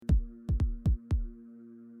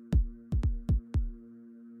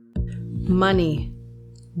money,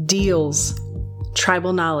 deals,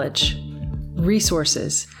 tribal knowledge,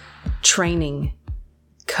 resources, training,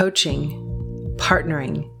 coaching,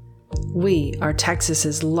 partnering. We are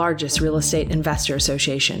Texas's largest real estate investor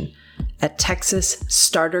association at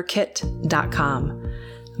texasstarterkit.com.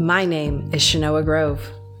 My name is Shanoa Grove.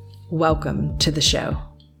 Welcome to the show.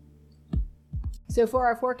 So for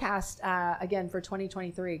our forecast, again, for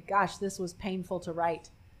 2023, gosh, this was painful to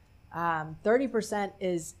write. 30%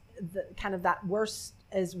 is kind of that worst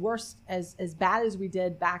as bad as we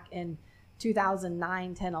did back in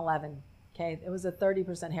 2009, 10, 11. Okay, it was a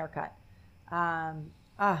 30% haircut.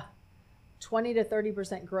 20 to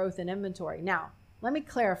 30% growth in inventory. Now, let me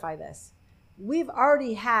clarify this. We've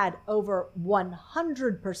already had over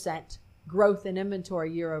 100% growth in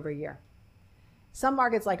inventory year over year. Some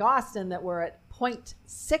markets like Austin that were at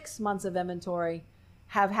 0.6 months of inventory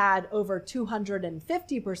have had over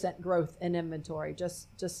 250% growth in inventory.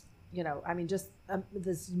 This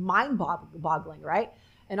mind-boggling, right?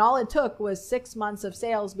 And all it took was 6 months of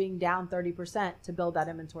sales being down 30% to build that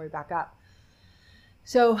inventory back up.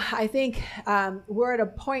 So I think we're at a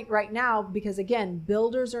point right now because, again,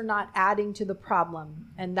 builders are not adding to the problem.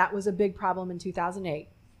 And that was a big problem in 2008.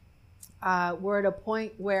 We're at a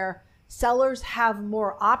point where sellers have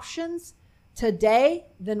more options today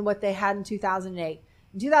than what they had in 2008.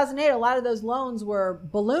 In 2008, a lot of those loans were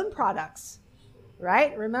balloon products,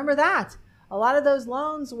 right? Remember that. A lot of those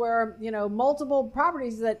loans were, multiple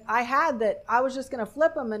properties that I had that I was just going to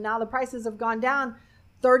flip them. And now the prices have gone down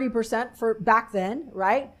 30% for back then,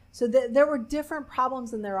 right? So there were different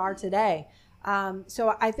problems than there are today.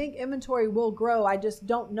 So I think inventory will grow. I just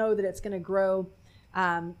don't know that it's going to grow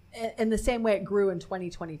in the same way it grew in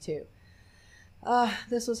 2022.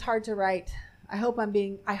 This was hard to write. I hope I'm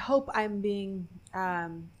being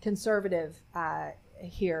conservative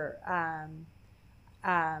here.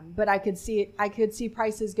 But I could see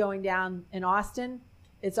prices going down in Austin.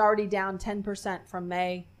 It's already down 10% from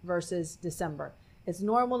May versus December. It's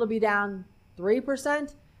normal to be down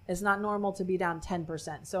 3%. It's not normal to be down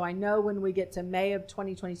 10%. So I know when we get to May of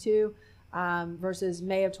 2022 versus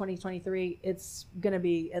May of 2023, it's going to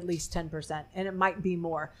be at least 10%, and it might be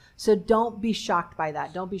more. So don't be shocked by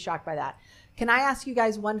that. Don't be shocked by that. Can I ask you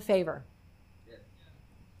guys one favor?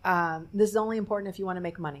 This is only important if you want to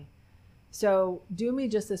make money. So do me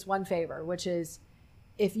just this one favor, which is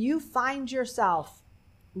if you find yourself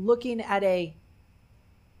looking at a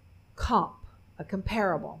comp, a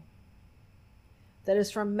comparable that is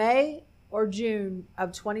from May or June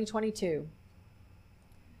of 2022,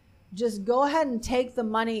 just go ahead and take the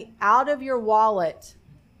money out of your wallet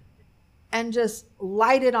and just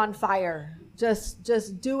light it on fire. Just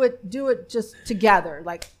do it just together,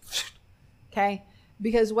 okay?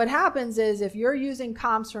 Because what happens is if you're using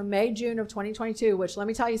comps from May, June of 2022, which let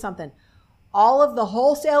me tell you something, all of the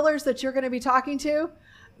wholesalers that you're going to be talking to,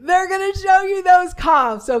 they're going to show you those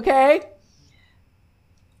comps, okay?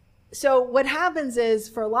 So what happens is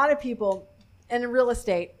for a lot of people in real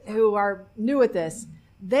estate who are new at this,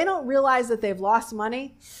 they don't realize that they've lost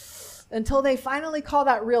money until they finally call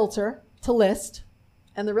that realtor to list.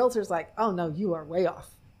 And the realtor's like, oh no, you are way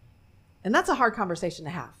off. And that's a hard conversation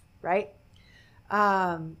to have, right?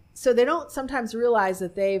 So they don't sometimes realize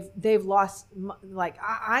that they've lost.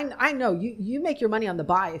 I know you make your money on the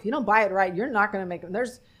buy. If you don't buy it right, you're not going to make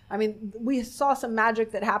it. We saw some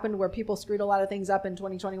magic that happened where people screwed a lot of things up in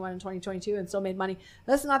 2021 and 2022 and still made money.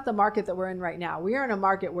 That's not the market that we're in right now. We are in a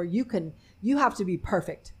market where you have to be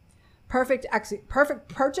perfect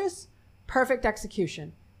purchase, perfect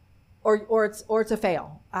execution, or it's a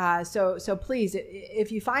fail. So please,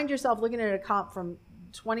 if you find yourself looking at a comp from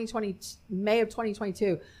May of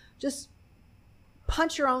 2022, just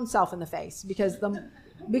punch your own self in the face because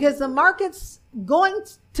the market's going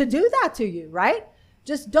to do that to you, right?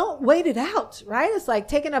 Just don't wait it out, right? It's like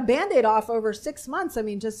taking a Band-Aid off over 6 months.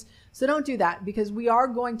 So don't do that because we are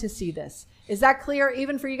going to see this. Is that clear?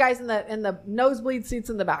 Even for you guys in the nosebleed seats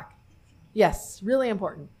in the back? Yes, really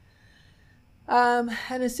important. And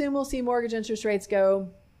assume we'll see mortgage interest rates go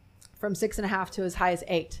from 6.5 to as high as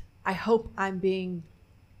 8. I hope I'm being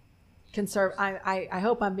I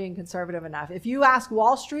hope I'm being conservative enough. If you ask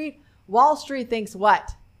Wall Street thinks what?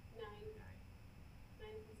 9%.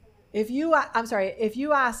 If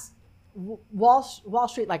you ask Wall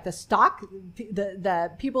Street, like the stock,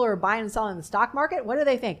 the people who are buying and selling in the stock market, what do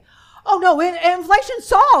they think? Oh no, inflation's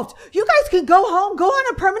solved. You guys can go home, go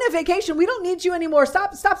on a permanent vacation. We don't need you anymore.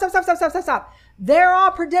 Stop. They're all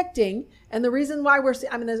predicting, and the reason why we're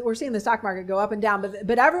seeing the stock market go up and down,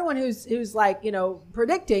 but everyone who's like,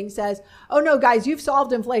 predicting says, oh no, guys, you've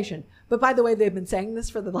solved inflation. But by the way, they've been saying this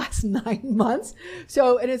for the last 9 months.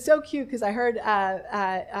 So, and it's so cute because I heard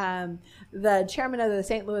the chairman of the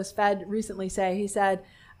St. Louis Fed recently say, he said,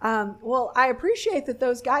 well, I appreciate that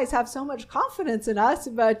those guys have so much confidence in us,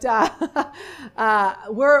 but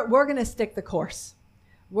we're going to stick the course.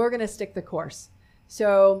 We're going to stick the course.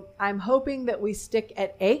 So I'm hoping that we stick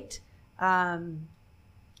at 8.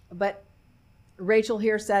 But Rachel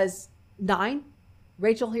here says 9.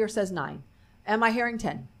 Rachel here says 9. Am I hearing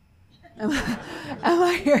 10? Am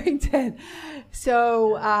I hearing 10?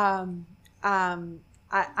 So I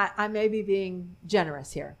may be being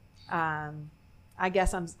generous here. I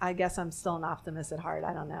guess I'm still an optimist at heart.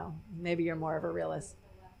 I don't know. Maybe you're more of a realist.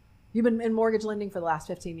 You've been in mortgage lending for the last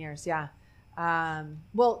 15 years. Yeah.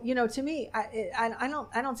 Well, you know, to me, I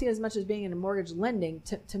don't see it as much as being in mortgage lending.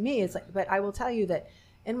 To me, it's like, but I will tell you that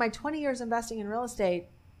in my 20 years investing in real estate,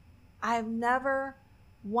 I have never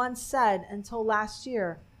once said until last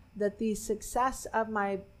year that the success of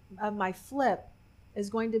my flip is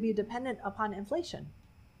going to be dependent upon inflation.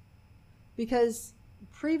 Because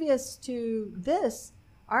previous to this,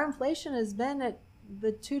 our inflation has been at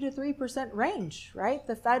the 2 to 3% range, right?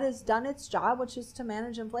 The Fed has done its job, which is to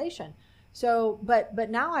manage inflation. So, but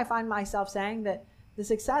now I find myself saying that the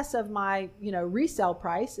success of my, resale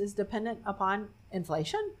price is dependent upon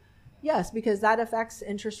inflation. Yes, because that affects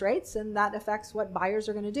interest rates and that affects what buyers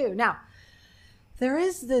are going to do. Now, there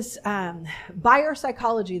is this buyer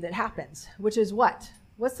psychology that happens, which is what?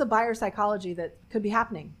 What's the buyer psychology that could be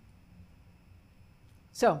happening?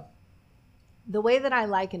 So the way that I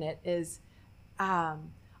liken it is a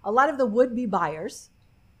lot of the would-be buyers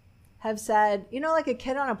have said, like a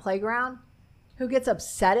kid on a playground who gets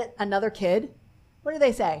upset at another kid. What do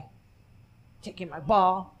they say? Taking my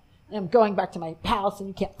ball and I'm going back to my house and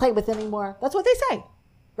you can't play with it anymore. That's what they say,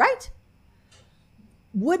 right?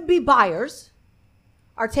 Would-be buyers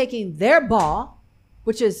are taking their ball,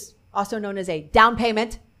 which is also known as a down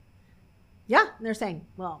payment. Yeah, and they're saying,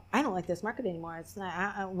 well, I don't like this market anymore. It's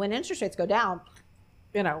not, when interest rates go down,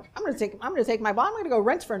 I'm going to take my ball. I'm going to go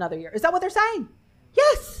rent for another year. Is that what they're saying?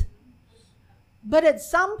 Yes. But at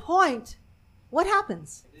some point, what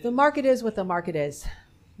happens? The market is what the market is.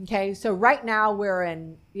 Okay, so right now we're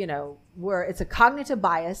in, it's a cognitive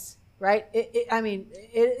bias, right?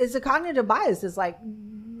 It's a cognitive bias. It's like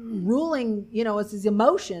ruling, it's these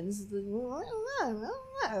emotions.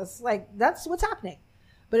 It's like, that's what's happening.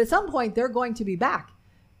 But at some point, they're going to be back.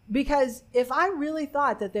 Because if I really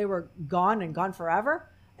thought that they were gone and gone forever,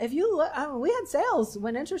 if you look, we had sales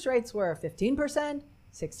when interest rates were 15%,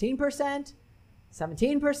 16%,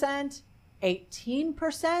 17%,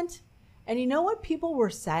 18%. And you know what people were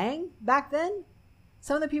saying back then?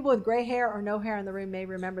 Some of the people with gray hair or no hair in the room may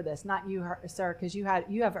remember this. Not you, sir, because you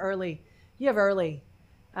have early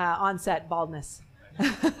onset baldness.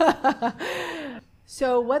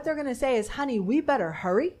 So what they're going to say is, honey, we better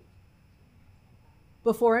hurry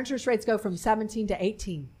before interest rates go from 17 to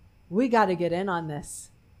 18. We got to get in on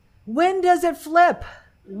this. When does it flip?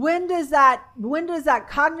 When does that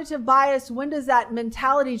cognitive bias, when does that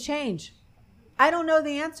mentality change? I don't know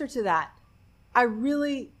the answer to that.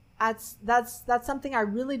 That's something I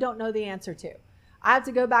really don't know the answer to. I have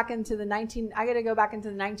to go back into the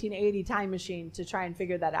 1980 time machine to try and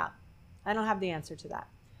figure that out. I don't have the answer to that.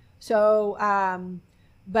 So,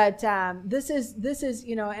 this is,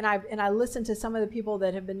 and I listened to some of the people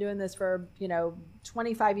that have been doing this for,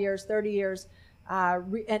 25 years, 30 years,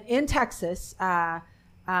 and in Texas, talk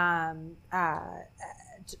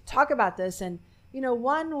about this. And,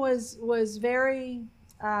 one was very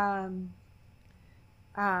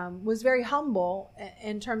humble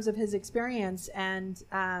in terms of his experience and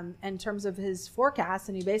in terms of his forecast.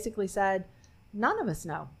 And he basically said, none of us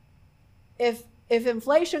know. If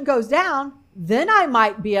inflation goes down, then I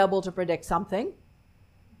might be able to predict something.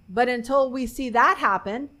 But until we see that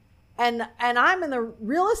happen, and I'm in the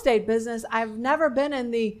real estate business, I've never been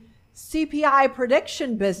in the CPI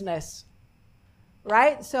prediction business,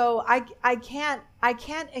 right? So I can't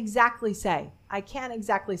exactly say.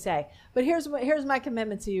 But here's my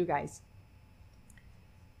commitment to you guys.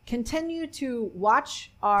 Continue to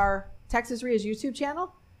watch our Texas REIA's YouTube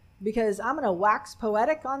channel, because I'm going to wax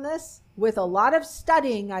poetic on this with a lot of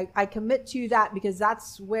studying. I commit to that, because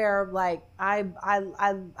that's where I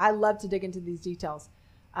love to dig into these details.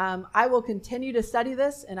 I will continue to study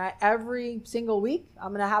this, and every single week I'm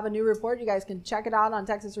going to have a new report. You guys can check it out on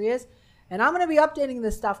Texas REIA's, and I'm going to be updating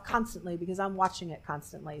this stuff constantly because I'm watching it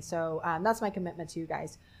constantly. So that's my commitment to you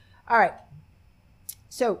guys. All right.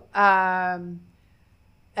 So and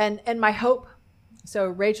my hope. So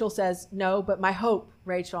Rachel says no, but my hope,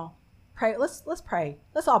 Rachel, pray. Let's pray.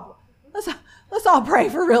 Let's all let's all pray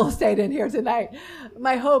for real estate in here tonight.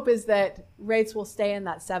 My hope is that rates will stay in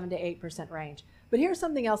that 7 to 8% range. But here's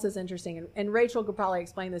something else that's interesting, and Rachel could probably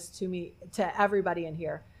explain this to everybody in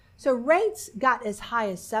here. So rates got as high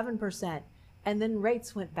as 7%, and then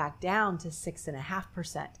rates went back down to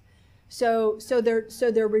 6.5%. So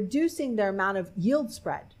they're reducing their amount of yield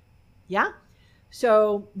spread. Yeah?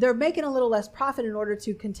 So they're making a little less profit in order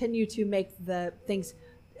to continue to make the things.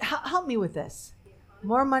 Help me with this.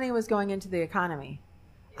 More money was going into the economy.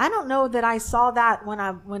 I don't know that I saw that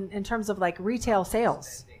when in terms of like retail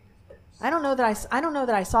sales. I don't know that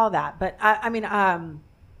I saw that, but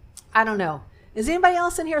I don't know. Is anybody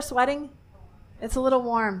else in here sweating? It's a little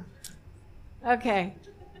warm. Okay.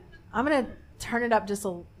 I'm going to turn it up just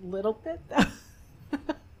a little bit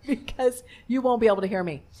because you won't be able to hear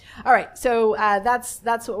me. All right. So that's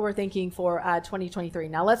what we're thinking for 2023.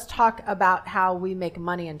 Now let's talk about how we make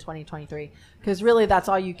money in 2023, because really that's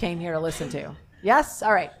all you came here to listen to. Yes?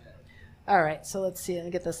 All right. All right. So let's see. Let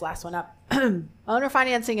me get this last one up. Owner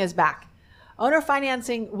financing is back. Owner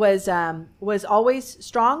financing was always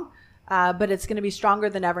strong, but it's going to be stronger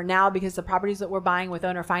than ever now because the properties that we're buying with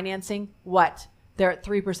owner financing, they're at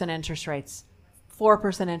 3% interest rates,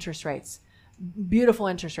 4% interest rates, beautiful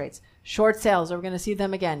interest rates. Short sales, are we going to see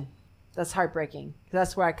them again? That's heartbreaking.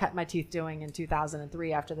 That's where I cut my teeth doing in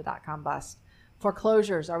 2003 after the dot-com bust.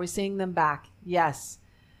 Foreclosures, are we seeing them back? Yes.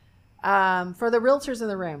 For the realtors in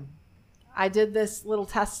the room, I did this little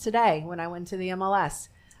test today when I went to the MLS.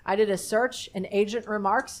 I did a search in agent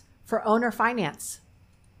remarks for owner finance.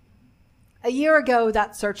 A year ago,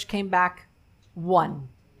 that search came back 1.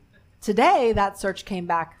 Today, that search came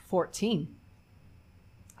back 14.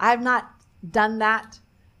 I have not done that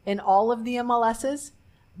in all of the MLSs,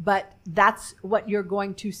 but that's what you're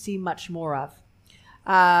going to see much more of.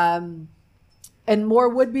 And more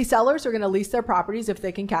would-be sellers are going to lease their properties if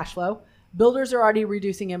they can cash flow. Builders are already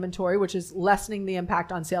reducing inventory, which is lessening the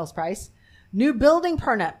impact on sales price. New building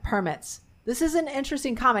permits. This is an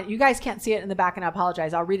interesting comment. You guys can't see it in the back, and I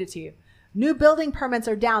apologize. I'll read it to you. New building permits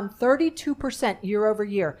are down 32% year over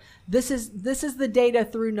year. This is the data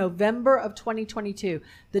through November of 2022.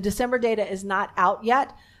 The December data is not out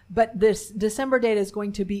yet, but this December data is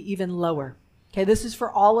going to be even lower. Okay, this is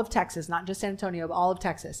for all of Texas, not just San Antonio, but all of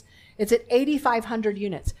Texas. It's at 8,500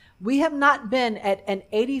 units. We have not been at an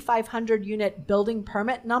 8,500 unit building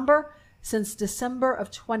permit number since December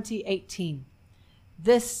of 2018.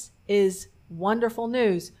 This is wonderful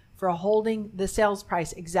news for holding the sales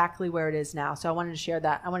price exactly where it is now. So I wanted to share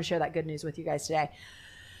that. I want to share that good news with you guys today.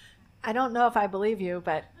 I don't know if I believe you,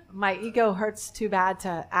 but my ego hurts too bad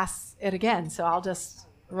to ask it again. So I'll just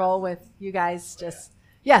roll with you guys.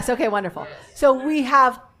 Yes. Okay, wonderful. So we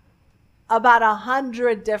have about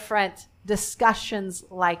 100 different discussions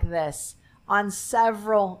like this on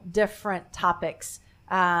several different topics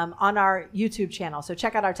on our YouTube channel. So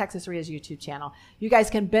check out our Texas REIA's YouTube channel. You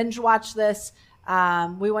guys can binge watch this.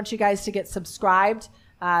 We want you guys to get subscribed.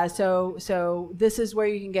 So this is where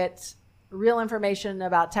you can get real information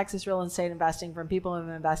about Texas real estate investing from people who have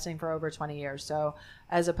been investing for over 20 years. So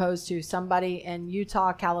as opposed to somebody in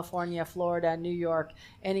Utah, California, Florida, New York,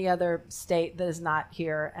 any other state that is not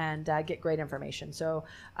here, and get great information. So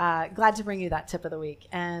glad to bring you that tip of the week.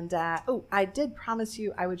 And I did promise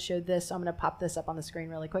you I would show this. So I'm going to pop this up on the screen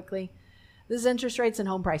really quickly. This is interest rates and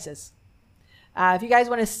home prices. If you guys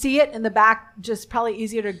want to see it in the back, just probably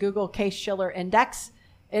easier to Google Case-Shiller Index,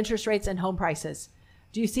 interest rates and home prices.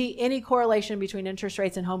 Do you see any correlation between interest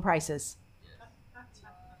rates and home prices?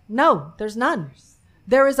 No, there's none.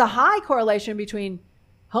 There is a high correlation between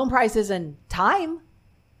home prices and time.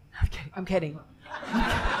 I'm kidding.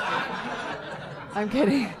 I'm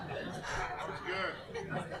kidding.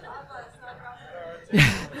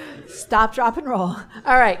 Stop, drop, and roll.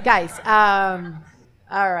 All right, guys.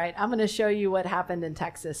 All right, I'm going to show you what happened in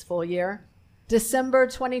Texas full year. December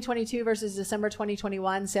 2022 versus December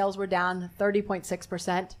 2021, sales were down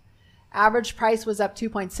 30.6%. Average price was up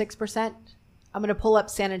 2.6%. I'm going to pull up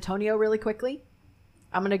San Antonio really quickly.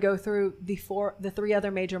 I'm going to go through the 3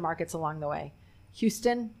 other major markets along the way.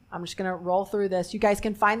 Houston, I'm just going to roll through this. You guys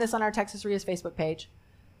can find this on our Texas REIA's Facebook page.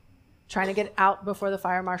 Trying to get it out before the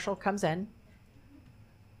fire marshal comes in.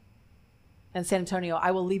 And San Antonio,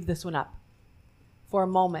 I will leave this one up for a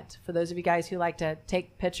moment for those of you guys who like to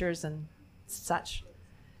take pictures and such.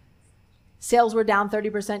 Sales were down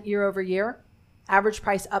 30% year over year. Average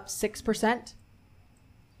price up 6%.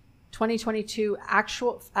 2022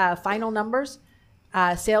 actual final numbers.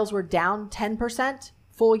 Sales were down 10%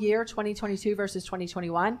 full year 2022 versus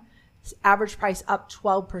 2021. Average price up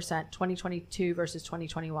 12%, 2022 versus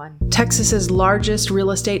 2021. Texas's largest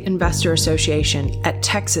real estate investor association at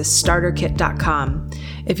texasstarterkit.com.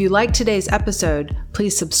 If you like today's episode,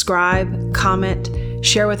 please subscribe, comment,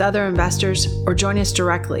 share with other investors, or join us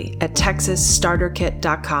directly at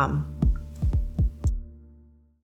texasstarterkit.com.